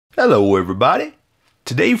Hello everybody!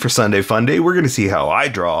 Today for Sunday Fun Day, we're going to see how I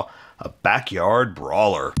draw a backyard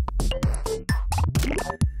brawler.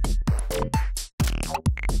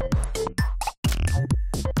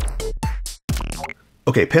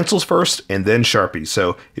 Okay, pencils first and then Sharpies.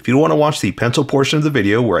 So if you don't want to watch the pencil portion of the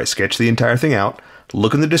video where I sketch the entire thing out,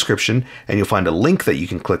 look in the description and you'll find a link that you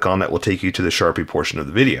can click on that will take you to the Sharpie portion of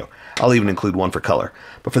the video. I'll even include one for color.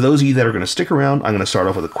 But for those of you that are going to stick around, I'm going to start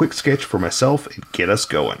off with a quick sketch for myself and get us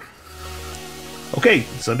going. Okay,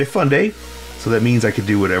 Sunday Fun Day, so that means I can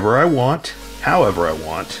do whatever I want, however I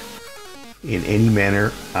want, in any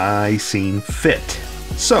manner I seem fit.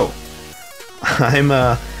 So,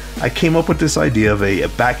 I came up with this idea of a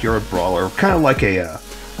backyard brawler, kind of like a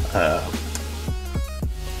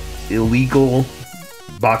illegal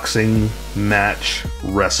boxing match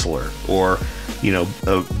wrestler, or a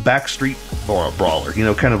backstreet brawler.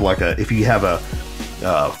 Kind of like if you have a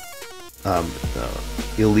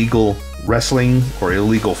illegal wrestling or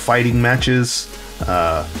illegal fighting matches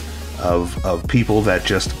of people that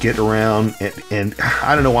just get around and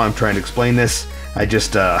I don't know why I'm trying to explain this. I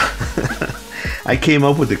just I came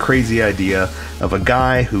up with the crazy idea of a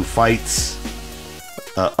guy who fights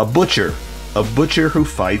a butcher who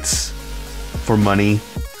fights for money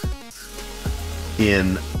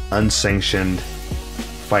in unsanctioned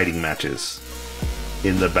fighting matches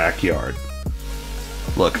in the backyard.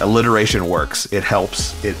 Look, alliteration works. It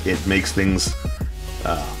helps. It makes things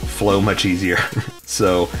flow much easier.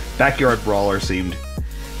 So, backyard brawler seemed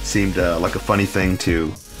like a funny thing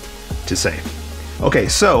to say. Okay,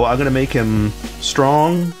 so I'm gonna make him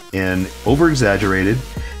strong and over-exaggerated,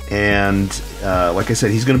 and like I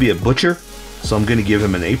said, he's gonna be a butcher. So I'm gonna give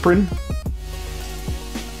him an apron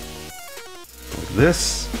like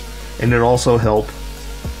this, and it'll also help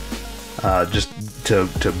just to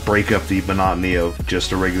break up the monotony of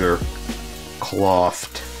just a regular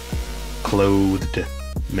clothed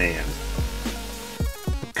man.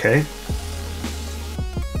 Okay?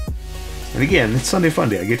 And again, it's Sunday Fun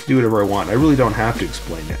Day. I get to do whatever I want. I really don't have to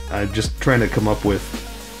explain it. I'm just trying to come up with,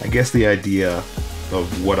 I guess, the idea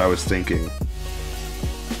of what I was thinking.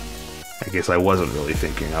 I guess I wasn't really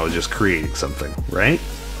thinking. I was just creating something, right?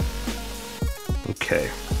 Okay.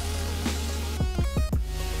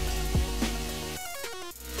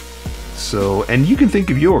 So, and you can think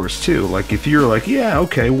of yours too. Like if you're like, yeah,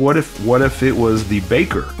 okay, what if it was the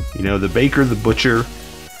baker? The baker, the butcher,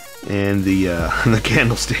 and the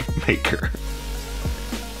candlestick maker.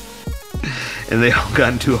 And they all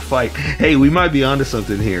got into a fight. Hey, we might be onto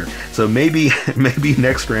something here. So maybe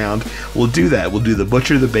next round we'll do that. We'll do the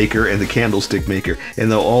butcher, the baker, and the candlestick maker, and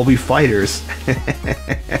they'll all be fighters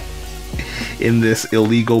in this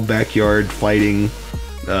illegal backyard fighting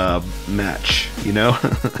match.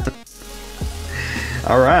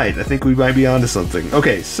 All right, I think we might be onto something.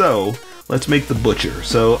 Okay, so let's make the butcher.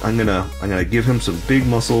 So I'm gonna give him some big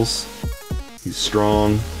muscles. He's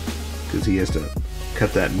strong because he has to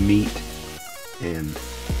cut that meat and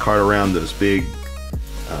cart around those big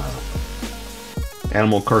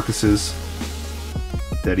animal carcasses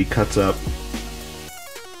that he cuts up.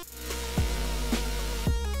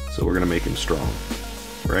 So we're gonna make him strong,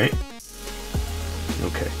 right?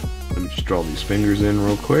 Okay, let me just draw these fingers in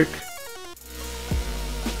real quick.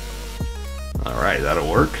 Alright, that'll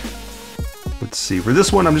work. Let's see. For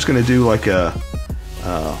this one, I'm just going to do like a...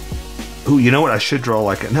 ooh, you know what? I should draw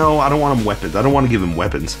like a... No, I don't want him weapons. I don't want to give him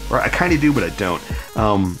weapons. Or I kind of do, but I don't.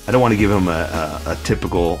 I don't want to give him a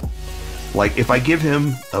typical... Like, if I give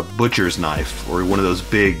him a butcher's knife, or one of those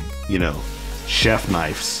big, chef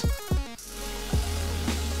knives,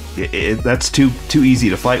 that's too easy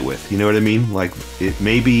to fight with. You know what I mean? Like, it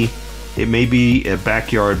may be a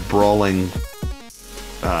backyard brawling...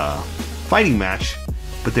 fighting match,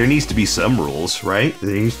 but there needs to be some rules, right?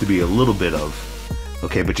 There needs to be a little bit of,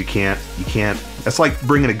 okay, but you can't, that's like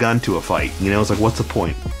bringing a gun to a fight, it's like, what's the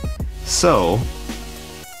point? So,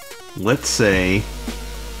 let's say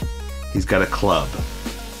he's got a club,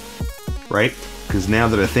 right? Because now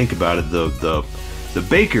that I think about it, the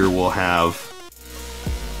baker will have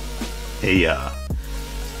a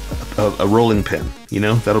rolling pin,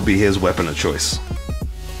 that'll be his weapon of choice.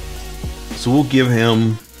 So we'll give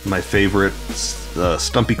him my favorite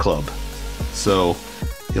stumpy club. So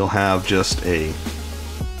he'll have just a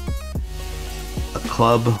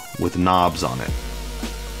club with knobs on it.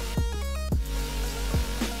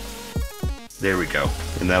 There we go.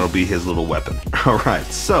 And that'll be his little weapon. Alright,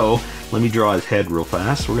 so let me draw his head real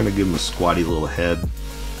fast. We're gonna give him a squatty little head.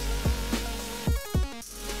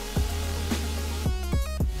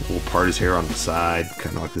 We'll part his hair on the side,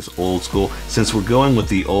 kind of like this old school. Since we're going with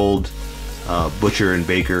the old butcher and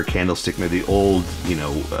baker candlestick, the old, you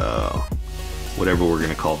know, whatever we're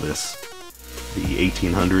gonna call this, the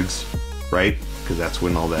 1800s, right? Because that's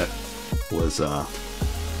when all that was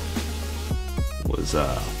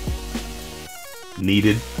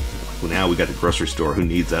needed. Well, now we got the grocery store. Who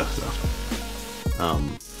needs that stuff?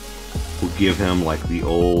 We'll give him like the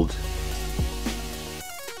old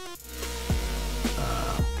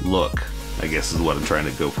look, I guess is what I'm trying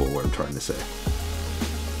to go for. What I'm trying to say.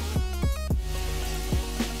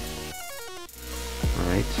 All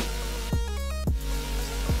right.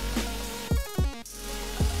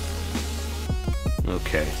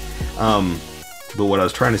 Okay. But what I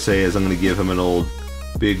was trying to say is I'm going to give him an old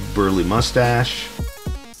big burly mustache.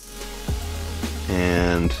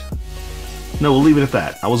 And no, we'll leave it at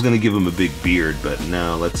that. I was going to give him a big beard, but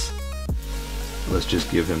no, let's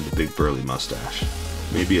just give him the big burly mustache.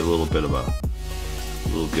 Maybe a little bit of a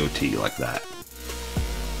little goatee like that.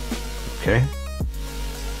 Okay.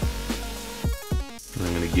 And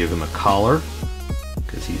I'm going to give him a collar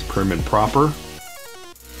because he's prim and proper.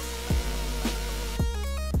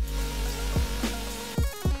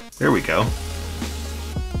 There we go.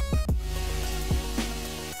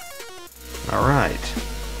 All right.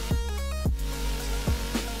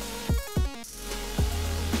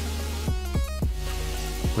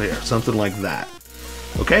 There, something like that.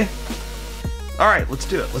 Okay. All right, let's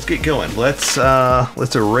do it. Let's get going. Let's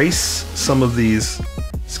erase some of these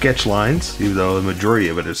sketch lines, even though the majority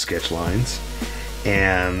of it is sketch lines,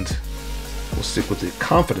 and we'll stick with the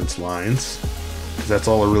confidence lines because that's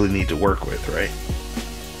all I really need to work with, right?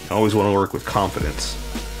 I always want to work with confidence,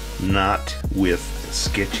 not with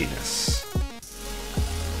sketchiness.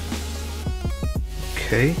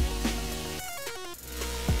 Okay.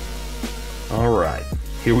 Alright.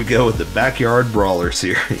 Here we go with the Backyard Brawler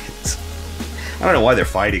series. I don't know why they're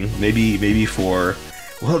fighting. Maybe for...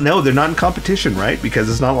 Well, no, they're not in competition, right? Because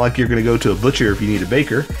it's not like you're going to go to a butcher if you need a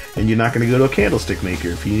baker, and you're not going to go to a candlestick maker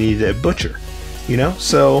if you need a butcher. You know?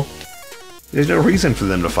 So, there's no reason for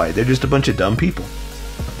them to fight. They're just a bunch of dumb people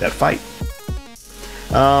that fight.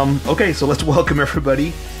 Okay, so let's welcome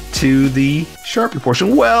everybody to the Sharpie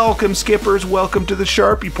portion. Welcome, skippers. Welcome to the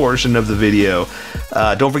Sharpie portion of the video.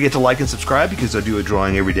 Don't forget to like and subscribe because I do a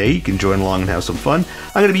drawing every day. You can join along and have some fun.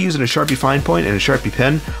 I'm going to be using a Sharpie fine point and a Sharpie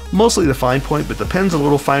pen. Mostly the fine point, but the pen's a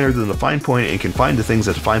little finer than the fine point and can find the things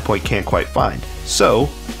that the fine point can't quite find. So,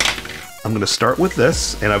 I'm going to start with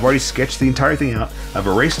this, and I've already sketched the entire thing out. I've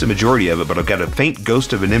erased a majority of it, but I've got a faint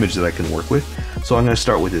ghost of an image that I can work with. So I'm going to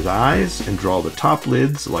start with his eyes and draw the top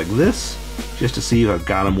lids like this, just to see if I've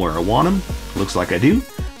got them where I want them. Looks like I do.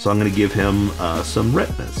 So I'm going to give him some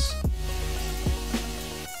retinas.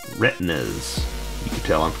 Retinas. You can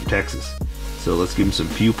tell I'm from Texas. So let's give him some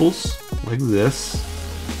pupils like this.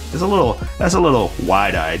 That's a little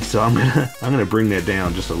wide-eyed, so I'm gonna bring that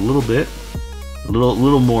down just a little bit. A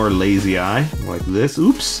little more lazy eye, like this.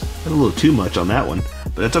 Oops, that's a little too much on that one.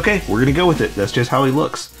 But that's okay, we're gonna go with it. That's just how he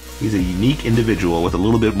looks. He's a unique individual with a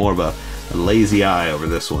little bit more of a lazy eye over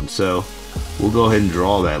this one. So we'll go ahead and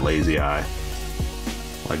draw that lazy eye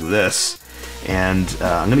like this. And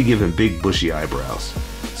I'm gonna give him big bushy eyebrows.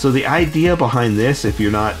 So the idea behind this, if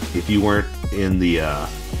you weren't in the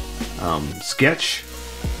sketch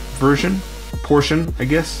portion, I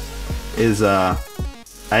guess, is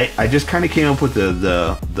I just kind of came up with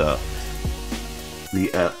the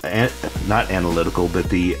not analytical, but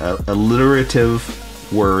the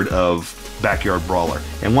alliterative word of Backyard Brawler.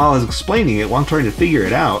 And while I was explaining it, while I'm trying to figure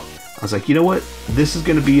it out, I was like, you know what? This is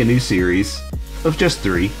going to be a new series of just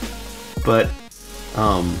 3, but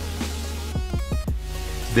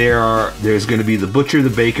there's going to be the butcher, the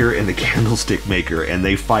baker, and the candlestick maker, and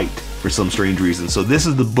they fight for some strange reason. So this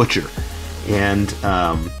is the butcher, and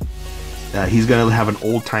he's going to have an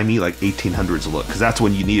old-timey, like 1800s look, because that's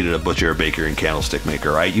when you needed a butcher, a baker, and candlestick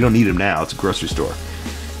maker, right? You don't need him now. It's a grocery store.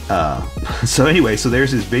 So anyway, so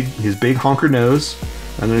there's his big honker nose.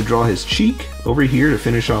 I'm going to draw his cheek over here to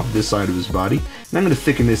finish off this side of his body, and I'm going to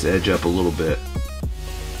thicken this edge up a little bit,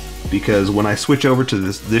 because when I switch over to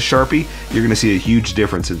this Sharpie, you're going to see a huge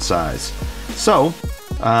difference in size. So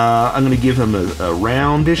I'm going to give him a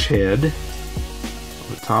roundish head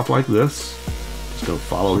on the top like this. Just going to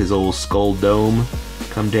follow his old skull dome,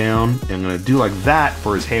 come down, and I'm going to do like that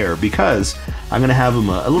for his hair, because I'm going to have him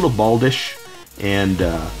a little baldish, and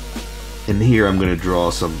in here I'm going to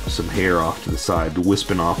draw some hair off to the side,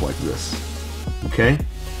 wisping off like this. Okay?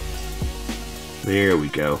 There we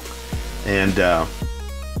go. And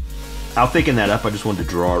I'll thicken that up. I just wanted to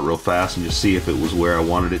draw it real fast and just see if it was where I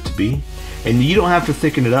wanted it to be. And you don't have to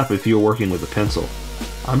thicken it up if you're working with a pencil.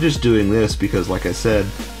 I'm just doing this because, like I said,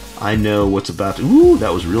 I know what's about to, ooh,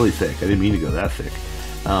 that was really thick. I didn't mean to go that thick.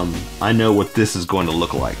 I know what this is going to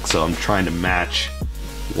look like, so I'm trying to match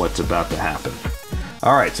what's about to happen.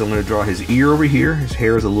 All right, so I'm going to draw his ear over here. His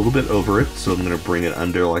hair is a little bit over it, so I'm going to bring it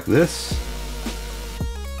under like this.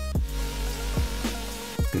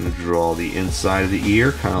 I'm going to draw the inside of the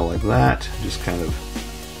ear, kind of like that, just kind of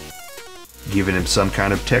giving him some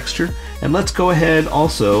kind of texture. And let's go ahead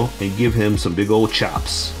also and give him some big old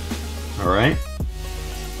chops. All right,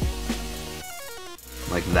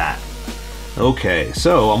 like that. Okay,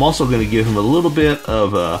 so I'm also going to give him a little bit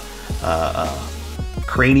of a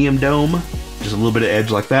cranium dome, just a little bit of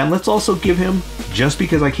edge like that. And let's also give him, just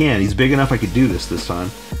because I can, he's big enough I could do this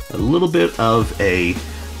time, a little bit of a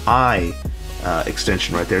eye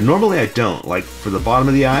extension right there. Normally I don't. Like for the bottom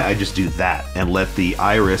of the eye, I just do that and let the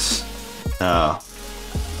iris kind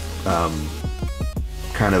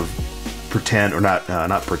of pretend, or not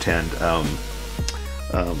pretend,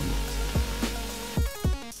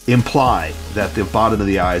 imply that the bottom of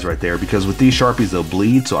the eye is right there, because with these Sharpies they'll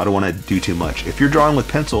bleed, so I don't want to do too much. If you're drawing with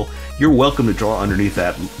pencil, you're welcome to draw underneath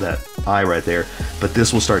that eye right there, but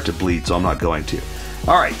this will start to bleed, so I'm not going to.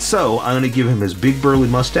 Alright, so I'm going to give him his big burly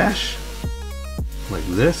mustache, like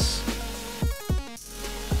this.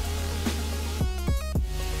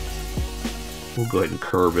 We'll go ahead and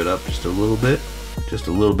curve it up just a little bit. Just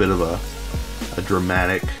a little bit of a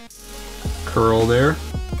dramatic curl there.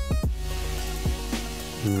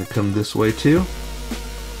 I'm going to come this way too.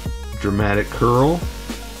 Dramatic curl.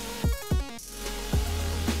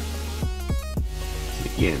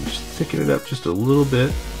 Again, just thicken it up just a little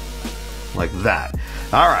bit. Like that.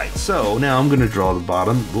 Alright, so now I'm going to draw the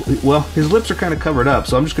bottom. Well, his lips are kind of covered up,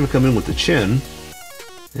 so I'm just going to come in with the chin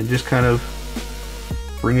and just kind of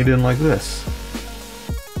bring it in like this.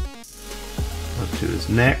 Up to his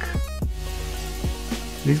neck.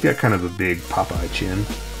 He's got kind of a big Popeye chin.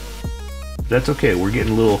 That's okay, we're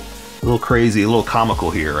getting a little crazy, a little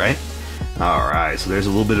comical here, right? Alright, so there's a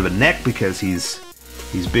little bit of a neck because he's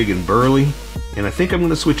big and burly. And I think I'm going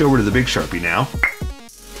to switch over to the big Sharpie now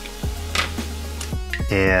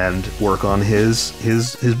and work on his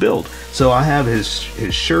build. So I have his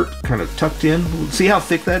shirt kind of tucked in. See how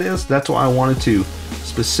thick that is? That's why I wanted to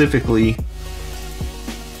specifically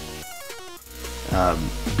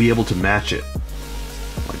be able to match it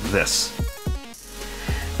like this.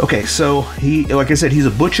 Okay, so like I said, he's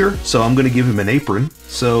a butcher, so I'm going to give him an apron.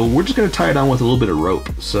 So we're just going to tie it on with a little bit of rope.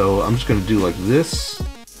 So I'm just going to do like this,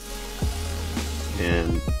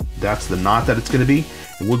 and that's the knot that it's going to be.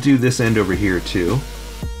 And we'll do this end over here too.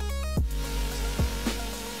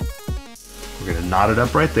 We're going to knot it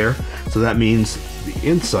up right there. So that means the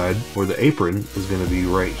inside, or the apron, is going to be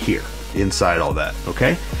right here, inside all that,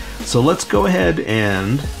 okay? So let's go ahead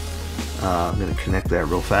and I'm going to connect that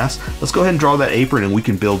real fast. Let's go ahead and draw that apron and we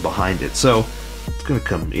can build behind it. So it's going to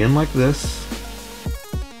come in like this.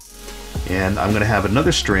 And I'm going to have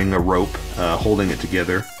another string, a rope, holding it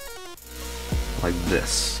together like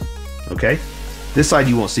this. Okay? This side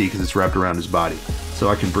you won't see because it's wrapped around his body. So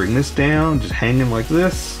I can bring this down, just hanging like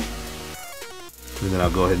this. And then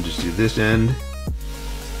I'll go ahead and just do this end.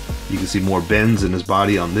 You can see more bends in his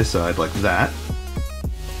body on this side like that.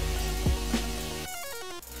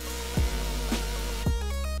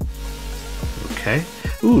 Okay.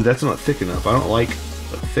 Ooh, that's not thick enough. I don't like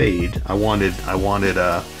a fade. I wanted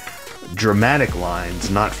dramatic lines,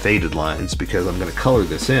 not faded lines, because I'm going to color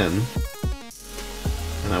this in,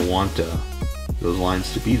 and I want those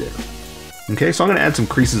lines to be there. Okay, so I'm going to add some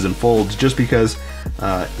creases and folds just because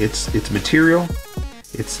it's material.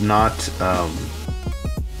 It's not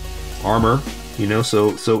armor, you know.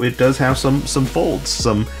 So it does have some folds,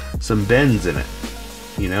 some bends in it,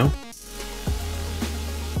 you know.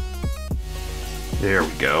 There we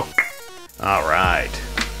go. All right.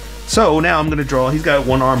 So now I'm going to draw. He's got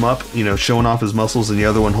one arm up, you know, showing off his muscles, and the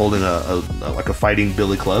other one holding like a fighting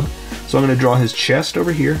billy club. So I'm going to draw his chest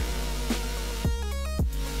over here.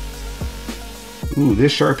 Ooh,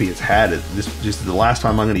 this Sharpie has had it. This just the last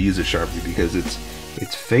time I'm going to use a Sharpie because it's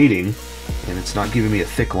fading and it's not giving me a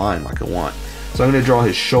thick line like I want. So I'm going to draw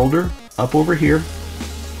his shoulder up over here,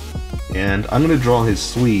 and I'm going to draw his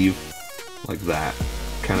sleeve like that,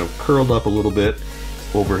 kind of curled up a little bit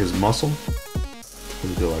over his muscle.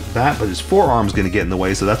 Gonna go like that, but his forearm's going to get in the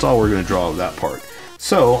way, so that's all we're going to draw of that part.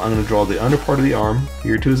 So I'm going to draw the under part of the arm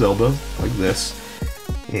here to his elbow like this,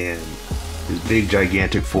 and his big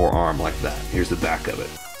gigantic forearm like that. Here's the back of it.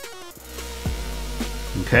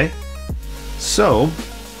 Okay, so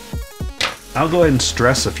I'll go ahead and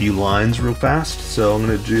stress a few lines real fast. So I'm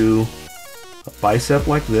going to do a bicep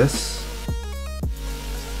like this,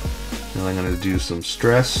 and I'm going to do some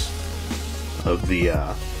stress of the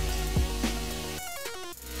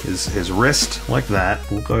his wrist like that.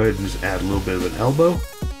 We'll go ahead and just add a little bit of an elbow.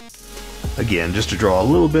 Again, just to draw a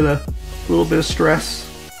little bit of stress,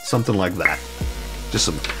 something like that. Just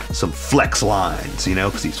some flex lines, you know,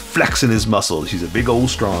 because he's flexing his muscles. He's a big old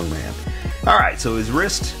strong man. All right, so his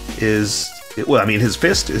wrist is, well, I mean, his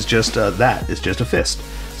fist is just that. It's just a fist.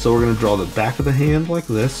 So we're going to draw the back of the hand like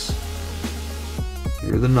this.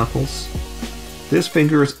 Here are the knuckles. This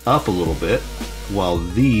finger is up a little bit, while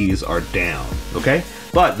these are down, okay?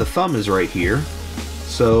 But the thumb is right here,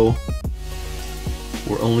 so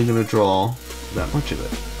we're only going to draw that much of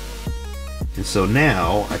it. And so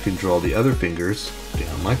now I can draw the other fingers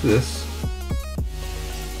down like this,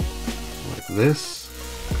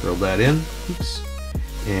 curl that in, oops.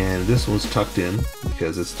 And this one's tucked in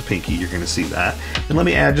because it's the pinky, you're going to see that. And let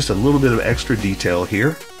me add just a little bit of extra detail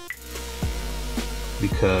here,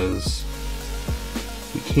 because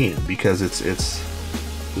we can, because it's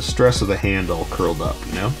the stress of the hand all curled up,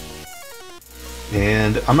 you know?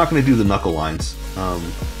 And I'm not going to do the knuckle lines. I'll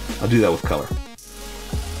do that with color.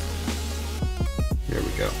 There we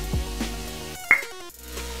go.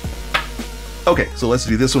 Okay, so let's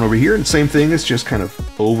do this one over here, and same thing, it's just kind of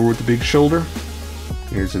over with the big shoulder.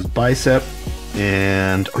 Here's his bicep,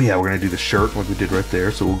 and oh yeah, we're going to do the shirt like we did right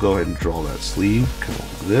there, so we'll go ahead and draw that sleeve, kind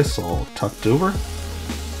of like this, all tucked over,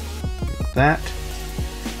 like that.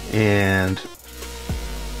 And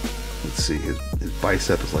let's see, his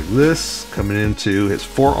bicep is like this, coming into his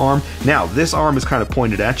forearm. Now, this arm is kind of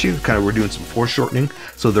pointed at you, kind of, we're doing some foreshortening,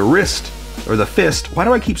 so the wrist, or the fist, why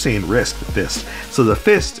do I keep saying wrist? The fist. So the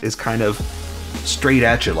fist is kind of straight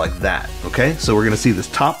at you like that, okay? So we're going to see this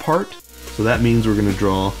top part, so that means we're going to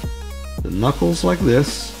draw the knuckles like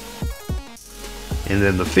this, and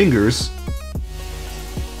then the fingers,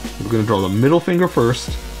 we're going to draw the middle finger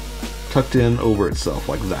first, tucked in over itself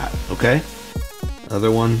like that, okay? Other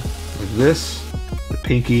one like this, the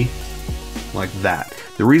pinky like that.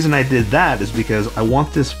 The reason I did that is because I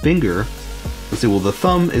want this finger, let's see, well, the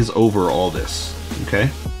thumb is over all this, okay?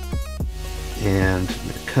 And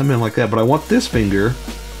come in like that, but I want this finger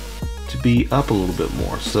to be up a little bit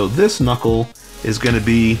more. So this knuckle is going to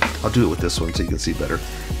be, I'll do it with this one so you can see better.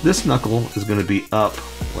 This knuckle is going to be up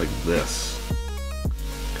like this,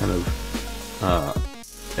 kind of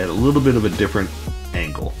at a little bit of a different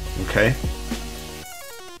angle, okay?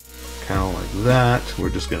 Kind of like that. We're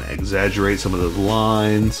just going to exaggerate some of those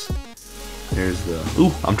lines. There's the,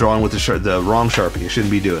 ooh, I'm drawing with the wrong Sharpie. I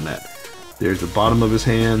shouldn't be doing that. There's the bottom of his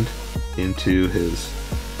hand into his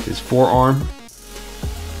forearm,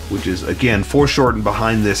 which is, again, foreshortened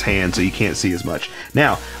behind this hand so you can't see as much.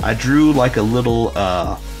 Now, I drew like a little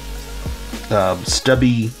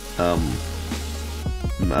stubby,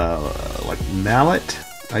 like mallet,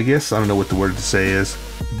 I guess. I don't know what the word to say is,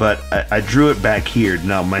 but I drew it back here.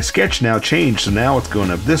 Now, my sketch now changed, so now it's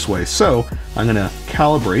going up this way. So, I'm going to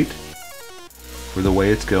calibrate for the way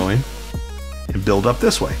it's going and build up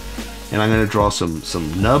this way. And I'm going to draw some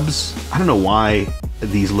nubs. I don't know why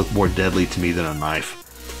these look more deadly to me than a knife,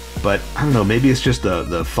 but I don't know, maybe it's just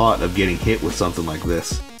the thought of getting hit with something like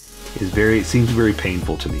this is it seems very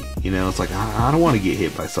painful to me. You know, it's like, I don't want to get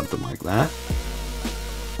hit by something like that.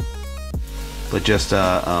 But just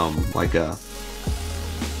like a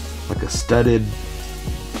studded,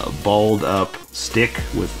 balled up stick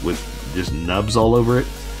with just nubs all over it.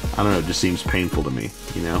 I don't know, it just seems painful to me,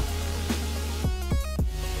 you know?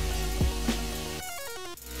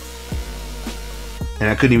 And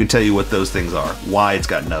I couldn't even tell you what those things are, why it's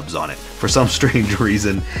got nubs on it. For some strange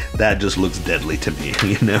reason, that just looks deadly to me,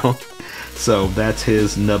 you know? So that's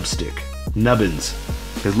his nub stick. Nubbins.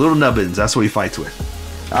 His little nubbins, that's what he fights with.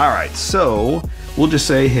 Alright, so we'll just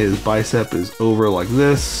say his bicep is over like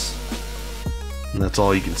this. And that's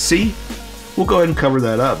all you can see. We'll go ahead and cover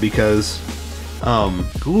that up because,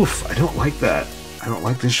 oof, I don't like that. I don't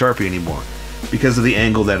like this Sharpie anymore because of the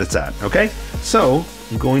angle that it's at, okay? So,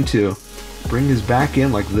 I'm going to bring his back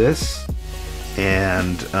in like this,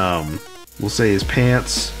 and we'll say his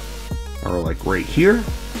pants are like right here,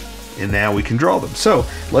 and now we can draw them. So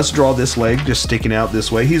let's draw this leg just sticking out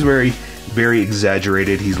this way. He's very, very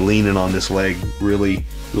exaggerated. He's leaning on this leg, really,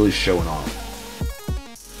 really showing off.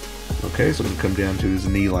 Okay, so I'm gonna come down to his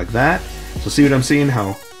knee like that. So see what I'm seeing?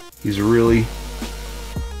 How he's really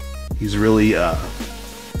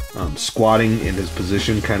squatting in his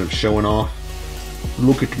position, kind of showing off.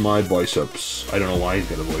 Look at my biceps. I don't know why he's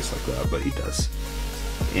got a voice like that, but he does.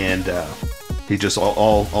 And he's just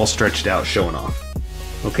all stretched out, showing off.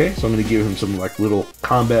 Okay, so I'm going to give him some like little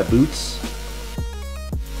combat boots.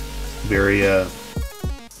 Very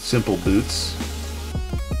simple boots,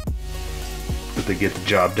 but they get the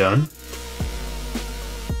job done.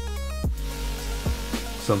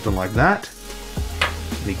 something like that.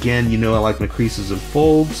 And again, you know I like my creases and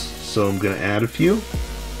folds, so I'm going to add a few.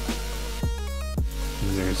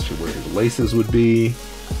 And there's where his laces would be.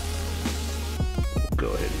 We'll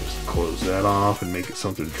go ahead and just close that off and make it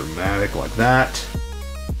something dramatic like that.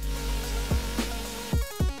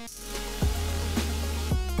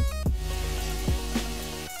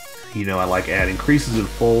 You know I like adding creases and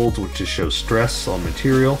folds, which just shows stress on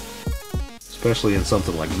material, especially in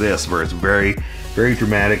something like this where it's very, very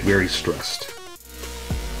dramatic, very stressed.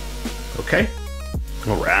 Okay?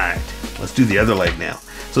 Alright, let's do the other leg now.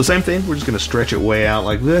 So same thing, we're just going to stretch it way out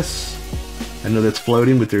like this. I know that's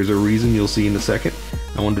floating, but there's a reason you'll see in a second.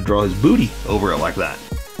 I wanted to draw his booty over it like that.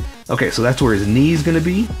 Okay, so that's where his knee's going to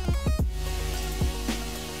be.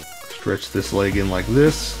 Stretch this leg in like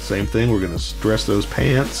this. Same thing, we're going to stress those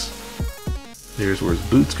pants. There's where his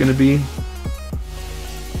boot's going to be.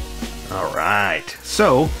 Alright,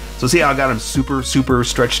 so see how I got him super, super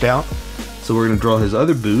stretched out? So we're going to draw his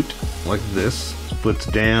other boot like this. His foot's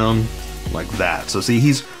down like that. So see,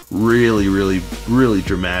 he's really, really, really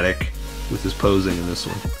dramatic with his posing in this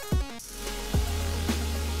one.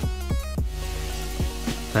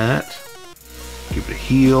 That. Give it a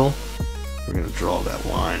heel. We're going to draw that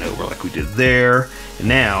line over like we did there. And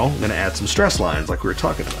now I'm going to add some stress lines like we were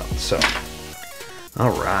talking about. So,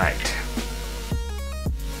 alright.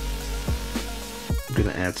 I'm going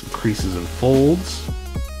to add some creases and folds.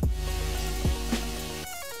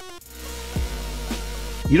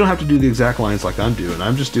 You don't have to do the exact lines like I'm doing.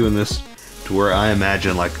 I'm just doing this to where I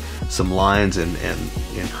imagine like some lines and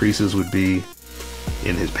creases would be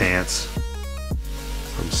in his pants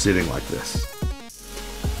from sitting like this.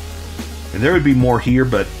 And there would be more here,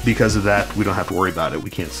 but because of that, we don't have to worry about it. We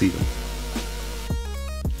can't see them.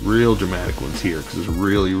 Real dramatic ones here because it's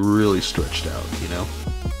really, really stretched out, you know?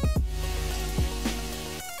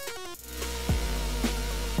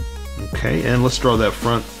 Okay, and let's draw that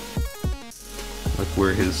front, like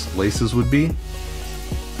where his laces would be.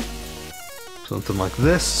 Something like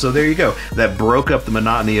this. So there you go. That broke up the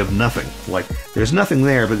monotony of nothing. Like, there's nothing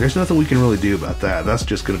there, but there's nothing we can really do about that. That's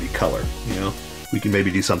just going to be color, you know? We can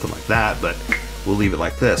maybe do something like that, but we'll leave it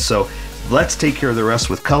like this. So let's take care of the rest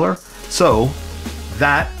with color. So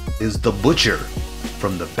that is the Butcher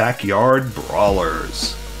from the Backyard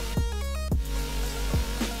Brawlers.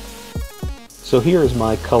 So here is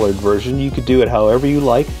my colored version. You could do it however you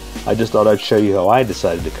like. I just thought I'd show you how I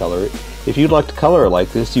decided to color it. If you'd like to color it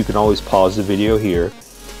like this, you can always pause the video here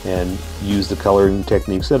and use the coloring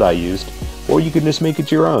techniques that I used, or you can just make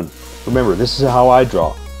it your own. Remember, this is how I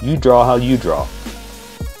draw. You draw how you draw.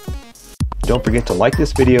 Don't forget to like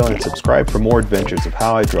this video and subscribe for more adventures of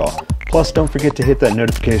how I draw. Plus, don't forget to hit that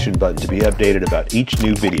notification button to be updated about each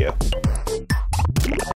new video.